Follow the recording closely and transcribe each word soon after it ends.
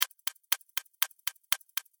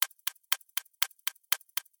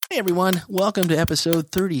Hey everyone, welcome to episode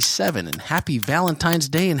 37, and happy Valentine's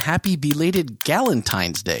Day and happy belated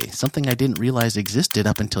Galentine's Day, something I didn't realize existed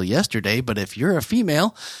up until yesterday, but if you're a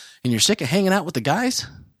female and you're sick of hanging out with the guys,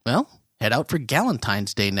 well, head out for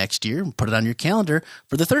Galentine's Day next year and put it on your calendar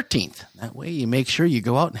for the 13th. That way you make sure you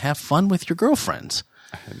go out and have fun with your girlfriends.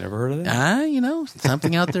 I've never heard of that.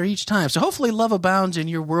 Something out there each time. So hopefully love abounds in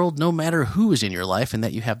your world no matter who is in your life, and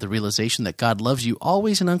that you have the realization that God loves you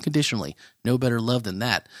always and unconditionally. No better love than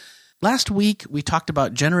that. Last week, we talked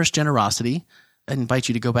about generous generosity. I invite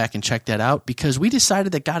you to go back and check that out because we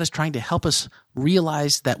decided that God is trying to help us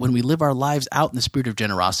realize that when we live our lives out in the spirit of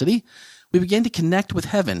generosity, we begin to connect with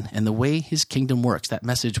heaven and the way his kingdom works. That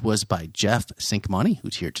message was by Jeff Sinkmani,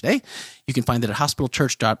 who's here today. You can find it at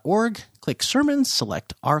hospitalchurch.org. Click sermons,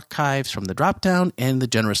 select archives from the dropdown and the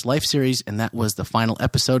Generous Life series, and that was the final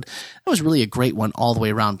episode. That was really a great one all the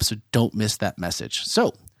way around, so don't miss that message.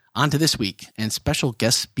 So, on to this week, and special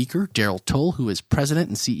guest speaker Daryl Toll, who is president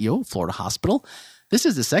and CEO of Florida Hospital. This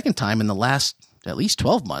is the second time in the last at least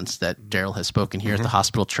 12 months that Daryl has spoken here at the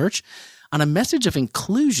Hospital Church on a message of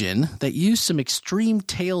inclusion that used some extreme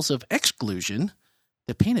tales of exclusion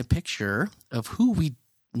to paint a picture of who we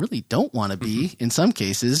really don't want to be, in some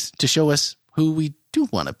cases, to show us who we do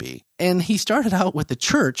want to be. And he started out with the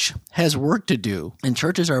church has work to do, and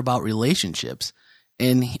churches are about relationships.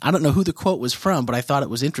 And I don't know who the quote was from, but I thought it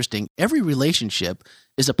was interesting. Every relationship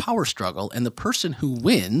is a power struggle, and the person who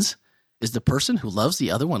wins is the person who loves the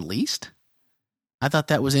other one least. I thought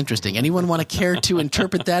that was interesting. Anyone want to care to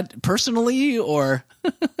interpret that personally, or?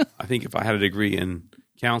 I think if I had a degree in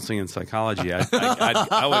counseling and psychology,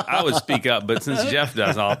 I would speak up. But since Jeff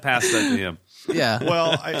does, I'll pass that to him. Yeah.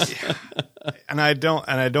 Well, I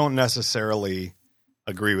don't necessarily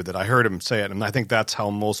agree with it. I heard him say it, and I think that's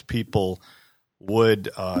how most people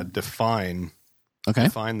would define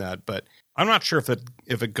that. But I'm not sure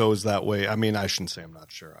if it goes that way. I mean, I shouldn't say I'm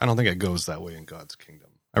not sure. I don't think it goes that way in God's kingdom.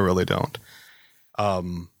 I really don't.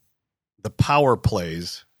 The power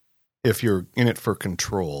plays, if you're in it for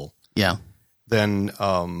control, then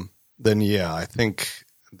yeah, I think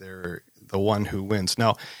they're the one who wins.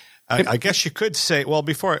 Now, I guess you could say, what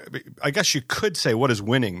does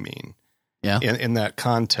winning mean? Yeah. In that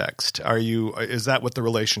context, is that what the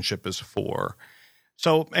relationship is for?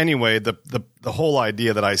 So anyway, the whole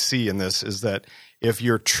idea that I see in this is that if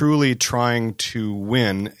you're truly trying to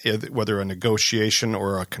win, whether a negotiation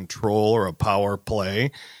or a control or a power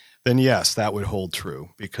play, then yes, that would hold true,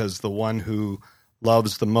 because the one who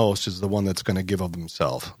loves the most is the one that's going to give of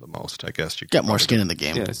himself the most, I guess. You got more skin in the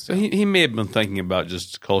game. Yeah, so he may have been thinking about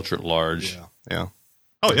just culture at large. Yeah.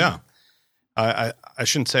 Oh, yeah. I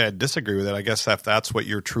shouldn't say I disagree with it. I guess if that's what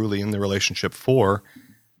you're truly in the relationship for,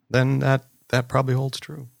 then that probably holds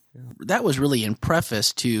true. Yeah. That was really in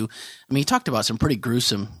preface to, he talked about some pretty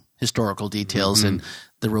gruesome historical details and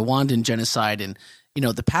the Rwandan genocide, and,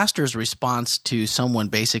 the pastor's response to someone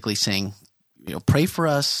basically saying, pray for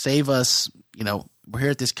us, save us, we're here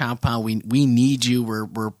at this compound, we need you,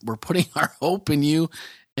 we're putting our hope in you.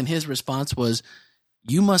 And his response was,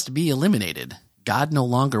 you must be eliminated. God no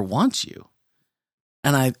longer wants you.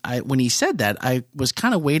 And I when he said that, I was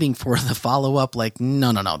kind of waiting for the follow-up, like,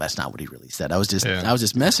 no, that's not what he really said. I was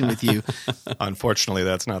just messing with you. Unfortunately,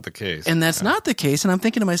 that's not the case. And that's not the case. And I'm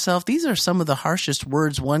thinking to myself, these are some of the harshest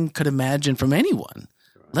words one could imagine from anyone,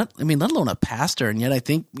 let alone a pastor. And yet I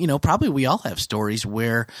think, probably we all have stories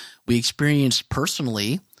where we experienced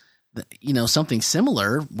personally, something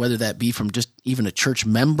similar, whether that be from just even a church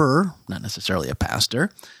member, not necessarily a pastor.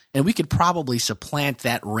 And we could probably supplant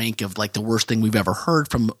that rank of like the worst thing we've ever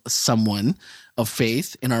heard from someone of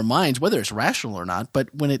faith in our minds, whether it's rational or not.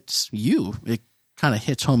 But when it's you, it kind of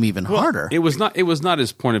hits home even harder. It was not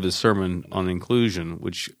his point of his sermon on inclusion,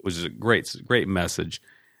 which was a great message.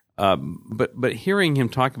 But hearing him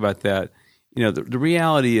talk about that, the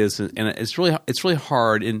reality is, and it's really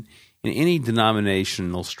hard in any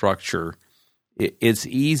denominational structure. It's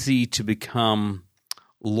easy to become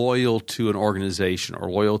loyal to an organization or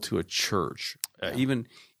loyal to a church, even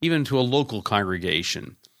to a local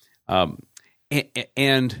congregation.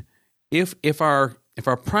 And if our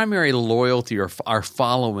primary loyalty or our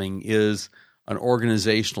following is an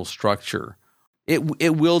organizational structure,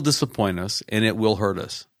 it will disappoint us and it will hurt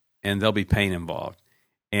us, and there'll be pain involved.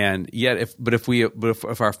 And yet,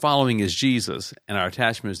 if our following is Jesus and our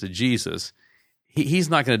attachment is to Jesus,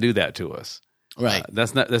 He's not going to do that to us. Right.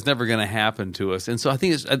 That's never going to happen to us. And so I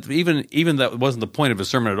think it's even that wasn't the point of his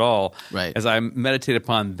sermon at all. Right. As I meditate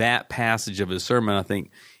upon that passage of his sermon, I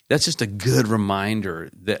think that's just a good reminder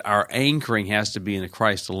that our anchoring has to be in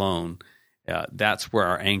Christ alone, that's where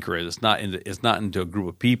our anchor is. It's not into a group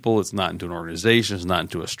of people. It's not into an organization. It's not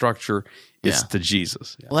into a structure. It's to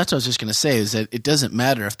Jesus. Yeah. Well, that's what I was just going to say, is that it doesn't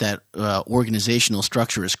matter if that organizational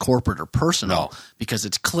structure is corporate or personal, because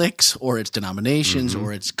it's cliques or it's denominations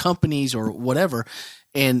or it's companies or whatever.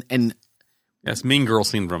 And that's mean girl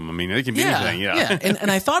syndrome. I mean, it can be anything. Yeah.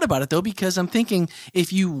 And I thought about it, though, because I'm thinking,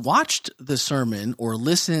 if you watched the sermon or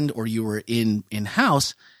listened or you were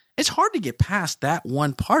in-house, it's hard to get past that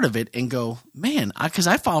one part of it and go, man, because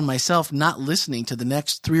I found myself not listening to the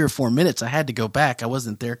next 3 or 4 minutes. I had to go back. I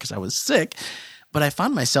wasn't there because I was sick, but I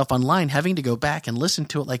found myself online having to go back and listen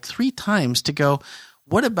to it like 3 times to go,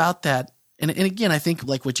 what about that? And again, I think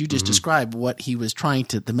like what you just described, what he was trying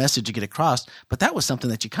to, the message to get across, but that was something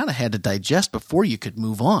that you kind of had to digest before you could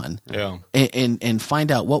move on and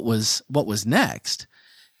find out what was next.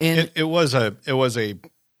 And it was a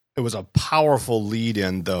powerful lead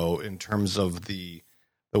in, though, in terms of the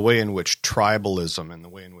way in which tribalism and the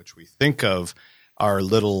way in which we think of our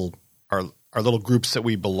little groups that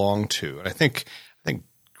we belong to. And I think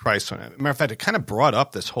Christ, matter of fact, it kind of brought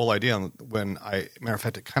up this whole idea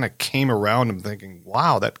it kind of came around. I'm thinking,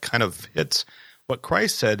 wow, that kind of hits what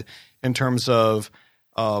Christ said in terms of,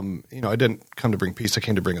 I didn't come to bring peace, I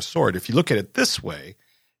came to bring a sword. If you look at it this way,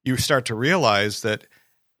 you start to realize that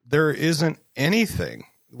there isn't anything,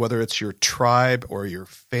 whether it's your tribe or your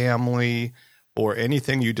family or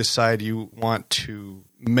anything you decide you want to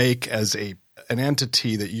make as an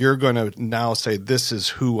entity that you're going to now say, this is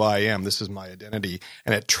who I am, this is my identity,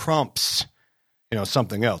 and it trumps,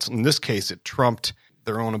 something else. In this case, it trumped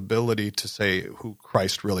their own ability to say who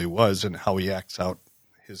Christ really was and how he acts out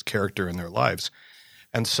his character in their lives.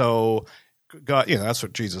 And so God, that's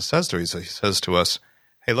what Jesus says to us. He says to us,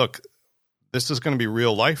 hey, look, this is going to be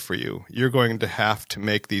real life for you. You're going to have to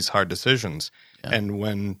make these hard decisions. Yeah. And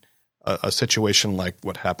when a situation like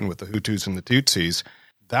what happened with the Hutus and the Tutsis,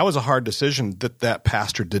 that was a hard decision that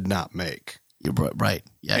pastor did not make. You're right.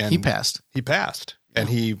 Yeah, and he passed. He passed, and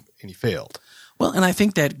he failed. Well, and I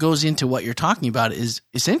think that goes into what you're talking about is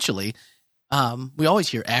essentially, we always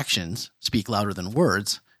hear actions speak louder than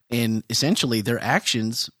words. And essentially, their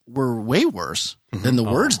actions were way worse than the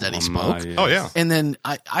words that he spoke. Yes. Oh, yeah. And then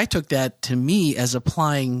I took that to me as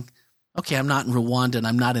applying, okay, I'm not in Rwanda and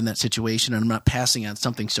I'm not in that situation and I'm not passing on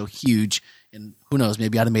something so huge. And who knows,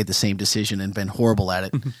 maybe I'd have made the same decision and been horrible at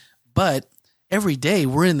it. But every day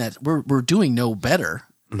we're in that, we're doing no better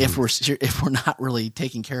if we're not really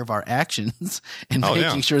taking care of our actions and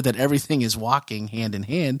making sure that everything is walking hand in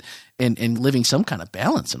hand and living some kind of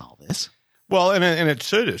balance in all this. Well, and it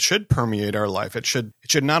should permeate our life. It should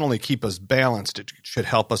not only keep us balanced, it should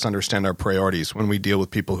help us understand our priorities when we deal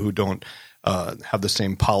with people who don't have the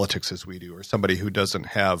same politics as we do, or somebody who doesn't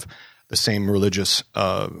have the same religious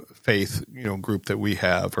faith group that we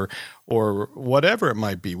have, or whatever it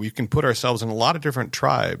might be. We can put ourselves in a lot of different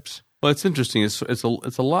tribes. Well, it's interesting. It's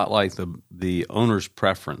a lot like the owner's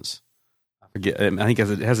preference. I forget. I think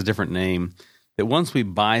it has a different name. That once we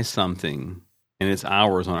buy something and it's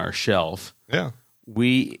ours on our shelf,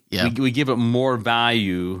 we give it more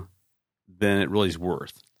value than it really is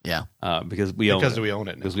worth. Yeah, because we own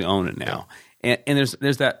it. Because we own it now. Yeah. And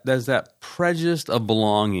there's that prejudice of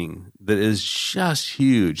belonging that is just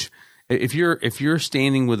huge. If you're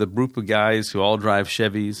standing with a group of guys who all drive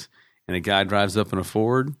Chevys and a guy drives up in a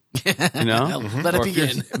Ford, let it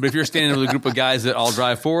begin. But if you're standing with a group of guys that all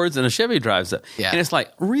drive Fords and a Chevy drives up, and it's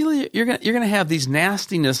like, really, you're gonna have these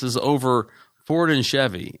nastinesses over Ford and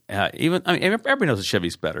Chevy. Everybody knows that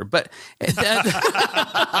Chevy's better, but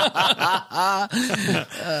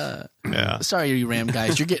sorry, you Ram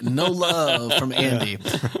guys, you're getting no love from Andy.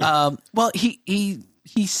 Well, he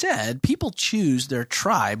said people choose their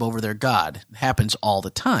tribe over their God. It happens all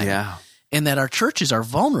the time, and that our churches are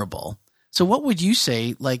vulnerable. So, what would you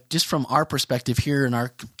say, like just from our perspective here in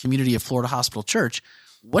our community of Florida Hospital Church?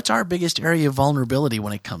 What's our biggest area of vulnerability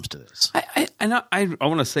when it comes to this? I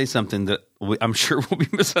want to say something that I'm sure will be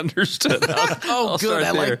misunderstood. I'll good.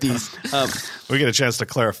 I like these. We get a chance to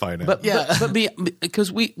clarify now.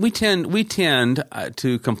 Because we tend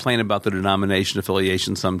to complain about the denomination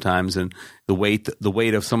affiliation sometimes and the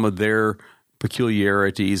weight of some of their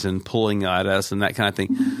peculiarities and pulling at us and that kind of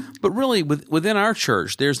thing. But really, within our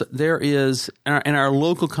church, there is in our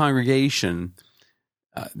local congregation,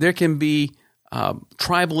 there can be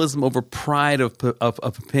tribalism over pride of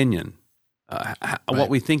opinion. What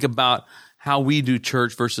we think about how we do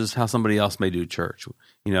church versus how somebody else may do church,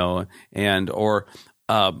 there's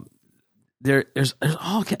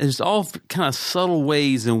all kind of subtle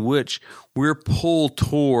ways in which we're pulled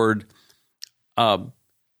toward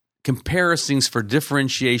comparisons for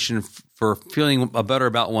differentiation for feeling better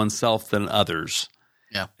about oneself than others.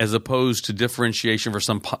 Yeah. As opposed to differentiation for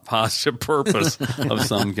some positive purpose of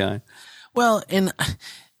some kind. Well, and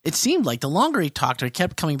it seemed like the longer he talked, it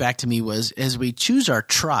kept coming back to me was as we choose our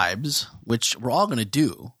tribes, which we're all going to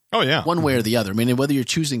do. Oh, yeah. One way or the other. I mean, whether you're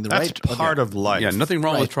choosing the That's right part of life. Yeah, nothing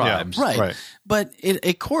wrong with tribes. Right. Right. But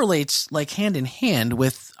it correlates like hand in hand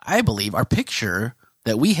with, I believe, our picture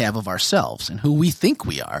that we have of ourselves and who we think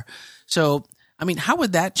we are. So, I mean, how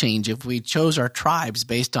would that change if we chose our tribes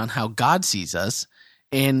based on how God sees us?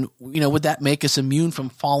 And, would that make us immune from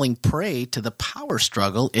falling prey to the power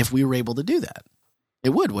struggle if we were able to do that? It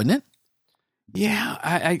would, wouldn't it? Yeah,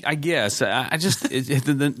 I guess. I just,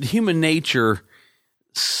 the human nature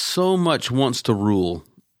so much wants to rule.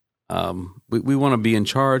 We want to be in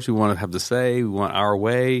charge. We want to have the say. We want our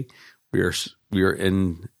way. We are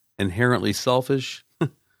inherently selfish.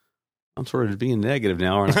 I'm sort of being negative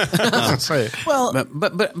now, aren't I? Well,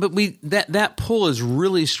 but we that pull is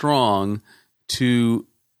really strong to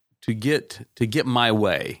get my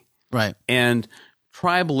way, right. and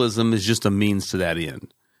tribalism is just a means to that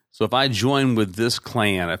end. So if I join with this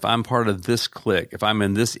clan, if I'm part of this clique, if I'm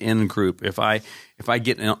in this in group, if I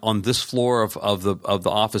get on this floor of the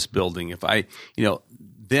office building, if I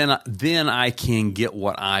then I can get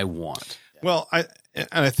what I want. Well,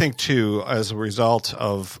 I think too, as a result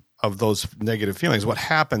of those negative feelings, what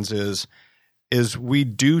happens is we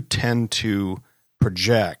do tend to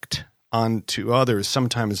project onto others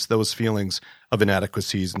sometimes those feelings of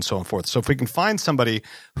inadequacies and so on forth. So if we can find somebody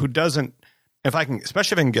who doesn't,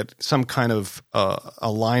 especially if I can get some kind of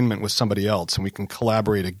alignment with somebody else, and we can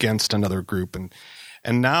collaborate against another group,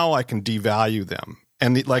 and now I can devalue them.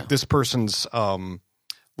 And this person's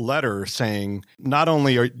letter saying, not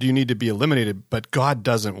only do you need to be eliminated, but God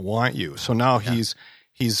doesn't want you. So now he's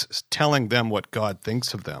telling them what God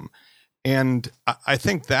thinks of them. And I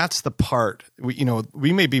think that's the part,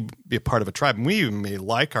 we may be a part of a tribe, and we even may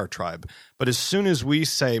like our tribe, but as soon as we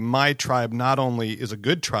say my tribe not only is a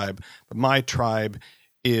good tribe, but my tribe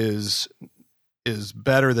is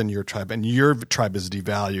better than your tribe, and your tribe is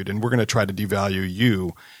devalued, and we're going to try to devalue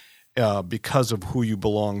you because of who you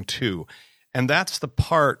belong to. And that's the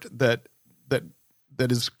part that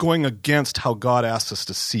is going against how God asks us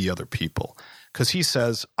to see other people. Because he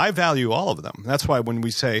says, I value all of them. That's why when we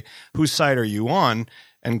say, whose side are you on?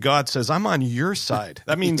 And God says, I'm on your side.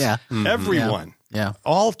 That means everyone. Yeah.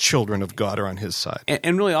 All children of God are on his side.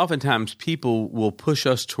 And really oftentimes people will push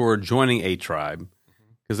us toward joining a tribe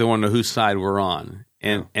because they want to know whose side we're on.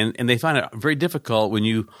 And they find it very difficult when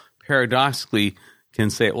you paradoxically can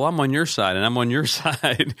say, well, I'm on your side and I'm on your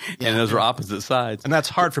side. And those are opposite sides. And that's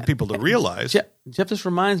hard for people to realize. Jeff, this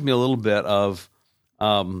reminds me a little bit of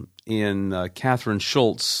in Catherine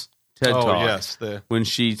Schultz TED Talk, yes, when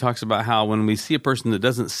she talks about how when we see a person that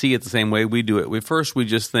doesn't see it the same way we do it, we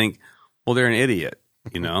just think, well, they're an idiot,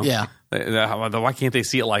 Yeah. Why can't they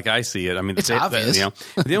see it like I see it? I mean, it's obvious.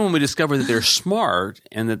 Then when we discover that they're smart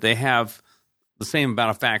and that they have the same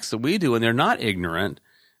amount of facts that we do, and they're not ignorant,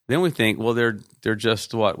 then we think, well, they're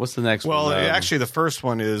just what? What's the next one? Well, actually, the first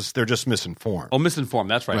one is they're just misinformed. Oh,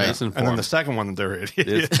 misinformed. That's right. Misinformed. And then the second one, they're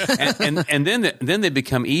idiots. and then they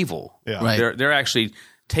become evil. Yeah. Right. They're actually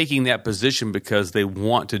taking that position because they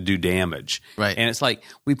want to do damage. Right. And it's like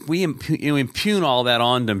we impugn all that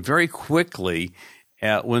on them very quickly.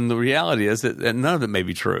 When the reality is that none of it may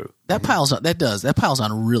be true. That piles on. That piles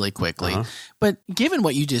on really quickly. But given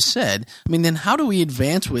what you just said, I mean, then how do we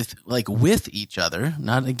advance with each other,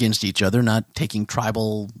 not against each other, not taking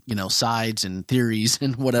tribal, sides and theories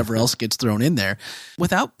and whatever else gets thrown in there,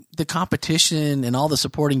 without the competition and all the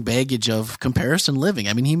supporting baggage of comparison living?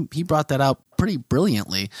 I mean, he brought that out pretty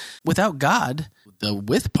brilliantly. Without God, the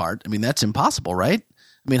with part, I mean, that's impossible, right?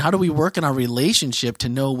 I mean, how do we work in our relationship to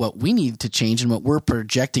know what we need to change and what we're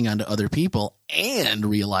projecting onto other people and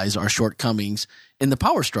realize our shortcomings in the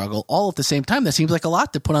power struggle all at the same time? That seems like a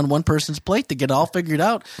lot to put on one person's plate to get it all figured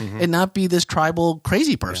out and not be this tribal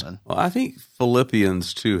crazy person. Yeah. Well, I think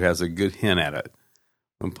Philippians 2 has a good hint at it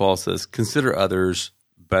when Paul says, consider others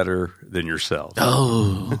better than yourself.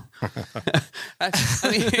 Oh. I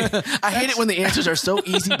hate it when the answers are so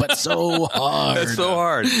easy but so hard. That's so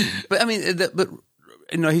hard. But I mean,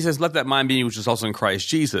 he says, let that mind be in you, which is also in Christ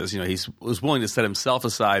Jesus. He was willing to set himself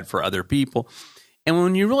aside for other people. And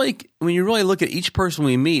when you really look at each person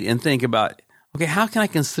we meet and think about, okay, how can I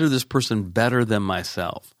consider this person better than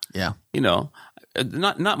myself? Yeah.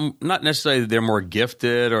 Not necessarily that they're more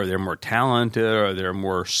gifted or they're more talented or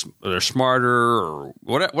they're smarter or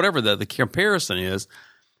whatever the comparison is.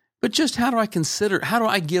 But just how do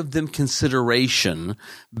I give them consideration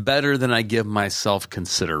better than I give myself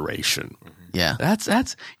consideration? Yeah.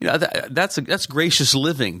 That's gracious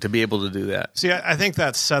living to be able to do that. See, I think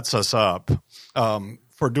that sets us up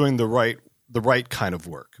for doing the right kind of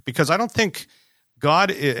work, because I don't think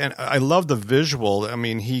God, and I love the visual. I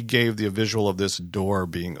mean, he gave the visual of this door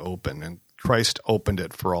being open, and Christ opened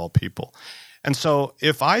it for all people. And so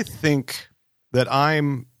if I think that I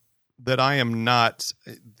am not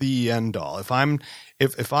the end all, if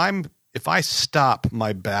I stop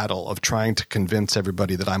my battle of trying to convince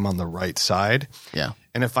everybody that I'm on the right side, Yeah.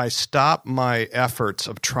 and if I stop my efforts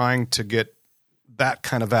of trying to get that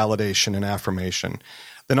kind of validation and affirmation,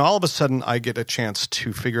 then all of a sudden I get a chance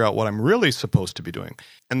to figure out what I'm really supposed to be doing.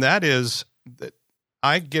 And that is that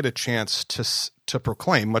I get a chance to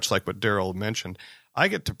proclaim, much like what Daryl mentioned, I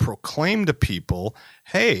get to proclaim to people,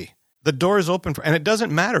 hey, the door is open and it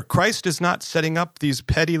doesn't matter. Christ is not setting up these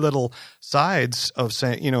petty little sides of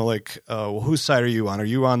saying, whose side are you on? Are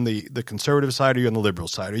you on the conservative side? Or are you on the liberal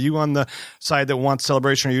side? Are you on the side that wants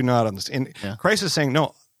celebration? Or are you not on this? And Christ is saying,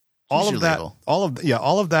 no, all of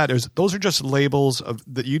that those are just labels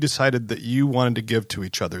that you decided that you wanted to give to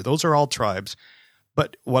each other. Those are all tribes.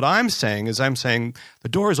 But what I'm saying the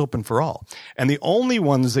door is open for all. And the only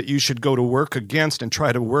ones that you should go to work against and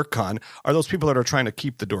try to work on are those people that are trying to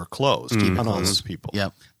keep the door closed on all those people.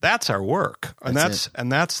 Yep. That's our work. And that's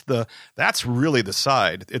really the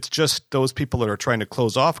side. It's just those people that are trying to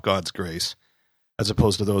close off God's grace as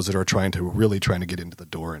opposed to those that are trying to get into the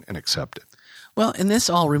door and accept it. Well, and this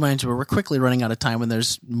all reminds me, we're quickly running out of time, and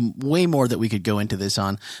there's way more that we could go into this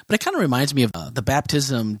on, but it kind of reminds me of the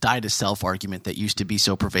baptism die to self argument that used to be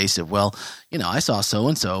so pervasive. Well, I saw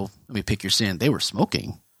so-and-so, let me pick your sin, they were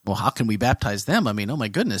smoking. Well, how can we baptize them? I mean, oh my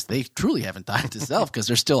goodness, they truly haven't died to self because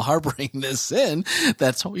they're still harboring this sin.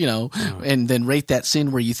 That's, and then rate that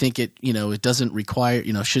sin where you think it, it doesn't require,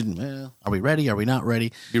 shouldn't, are we ready? Are we not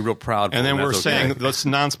ready? Be real proud. And then we're saying, those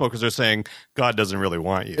non-smokers are saying, God doesn't really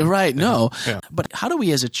want you. Right. No. Yeah. But how do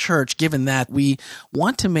we as a church, given that we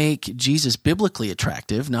want to make Jesus biblically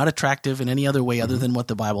attractive, not attractive in any other way other than what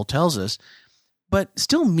the Bible tells us, but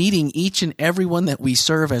still meeting each and every one that we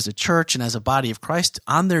serve as a church and as a body of Christ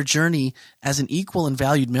on their journey as an equal and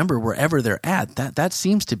valued member wherever they're at. That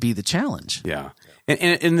seems to be the challenge. Yeah.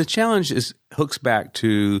 And the challenge hooks back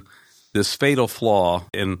to this fatal flaw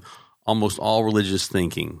in almost all religious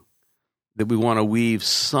thinking, that we want to weave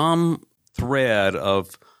some thread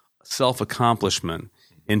of self-accomplishment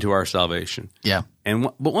into our salvation. Yeah.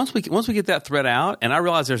 But once we get that thread out, and I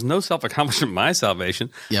realize there's no self-accomplishment in my salvation,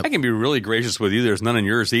 Yep. I can be really gracious with you. There's none in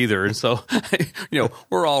yours either. And so,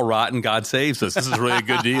 we're all rotten. God saves us. This is really a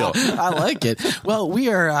good deal. I like it. Well, we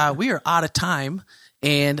are out of time.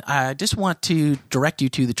 And I just want to direct you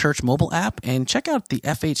to the church mobile app and check out the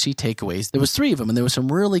FHC takeaways. There was 3 of them, and there were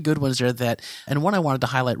some really good ones there and one I wanted to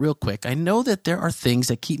highlight real quick. I know that there are things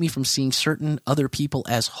that keep me from seeing certain other people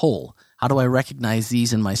as whole. How do I recognize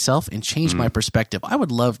these in myself and change my perspective? I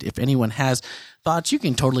would love if anyone has thoughts. You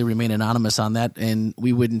can totally remain anonymous on that, and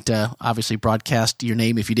we wouldn't obviously broadcast your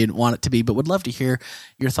name if you didn't want it to be, but would love to hear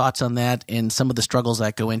your thoughts on that and some of the struggles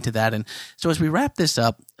that go into that. And so as we wrap this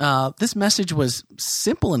up, this message was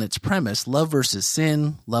simple in its premise: love versus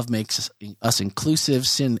sin. Love makes us inclusive,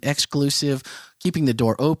 sin exclusive. Keeping the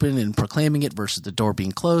door open and proclaiming it versus the door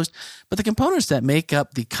being closed. But the components that make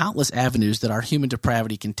up the countless avenues that our human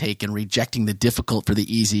depravity can take in rejecting the difficult for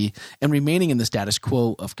the easy and remaining in the status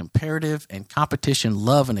quo of comparative and competition,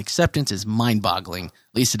 love, and acceptance is mind-boggling.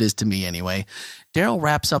 At least it is to me anyway. Daryl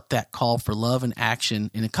wraps up that call for love and action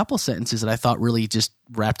in a couple sentences that I thought really just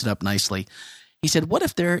wrapped it up nicely. He said, what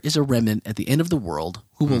if there is a remnant at the end of the world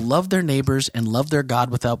who will love their neighbors and love their God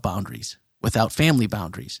without boundaries, without family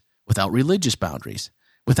boundaries, without religious boundaries,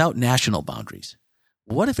 without national boundaries?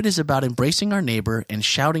 What if it is about embracing our neighbor and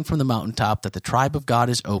shouting from the mountaintop that the tribe of God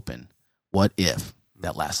is open? What if?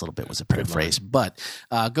 That last little bit was a paraphrase, but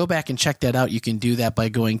go back and check that out. You can do that by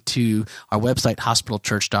going to our website,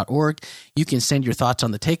 hospitalchurch.org. You can send your thoughts on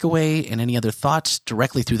the takeaway and any other thoughts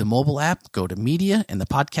directly through the mobile app. Go to media and the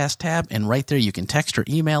podcast tab, and right there you can text or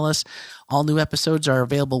email us. All new episodes are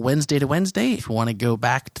available Wednesday to Wednesday. If you want to go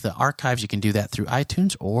back to the archives, you can do that through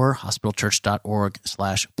iTunes or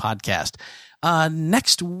hospitalchurch.org/podcast.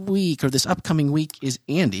 Next week, or this upcoming week, is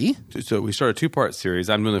Andy. So we start a 2-part series.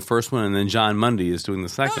 I'm doing the first one, and then John Mundy is doing the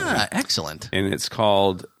second one. Excellent. And it's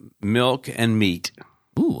called Milk and Meat.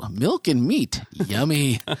 Ooh, milk and meat.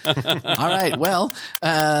 Yummy. All right. Well,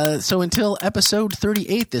 so until episode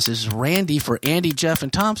 38, this is Randy for Andy, Jeff,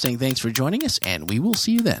 and Tom saying thanks for joining us, and we will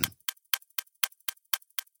see you then.